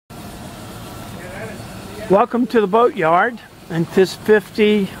Welcome to the boatyard and this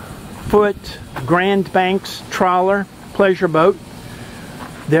 50-foot Grand Banks trawler pleasure boat.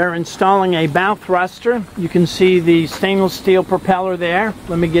 They're installing a bow thruster. You can see the stainless steel propeller there.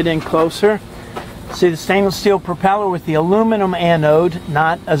 Let me get in closer. See the stainless steel propeller with the aluminum anode,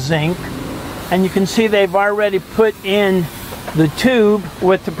 not a zinc. And you can see they've already put in the tube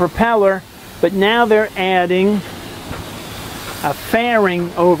with the propeller, but now they're adding a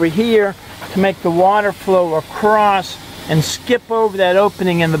fairing over here to make the water flow across and skip over that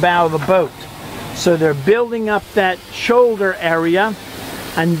opening in the bow of the boat. So they're building up that shoulder area,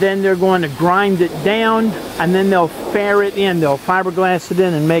 and then they're going to grind it down, and then they'll fair it in. They'll fiberglass it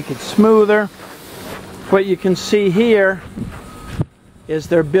in and make it smoother. What you can see here is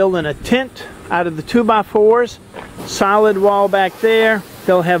they're building a tent out of the 2x4s, solid wall back there.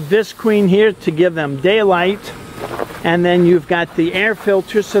 They'll have visqueen here to give them daylight. And then you've got the air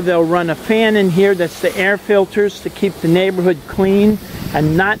filters, so they'll run a fan in here. That's the air filters to keep the neighborhood clean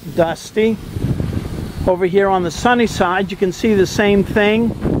and not dusty. Over here on the sunny side, you can see the same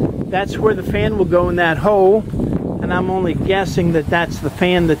thing. That's where the fan will go in that hole. And I'm only guessing that that's the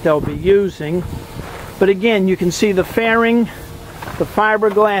fan that they'll be using. But again, you can see the fairing, the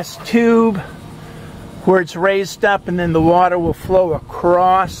fiberglass tube, where it's raised up, and then the water will flow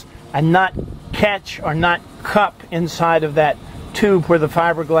across and not catch or not cup inside of that tube where the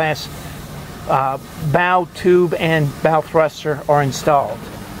fiberglass bow tube and bow thruster are installed.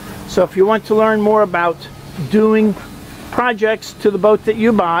 So if you want to learn more about doing projects to the boat that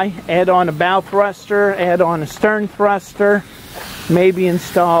you buy, add on a bow thruster, add on a stern thruster, maybe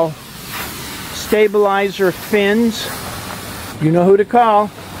install stabilizer fins, you know who to call.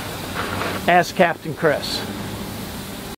 Ask Captain Chris.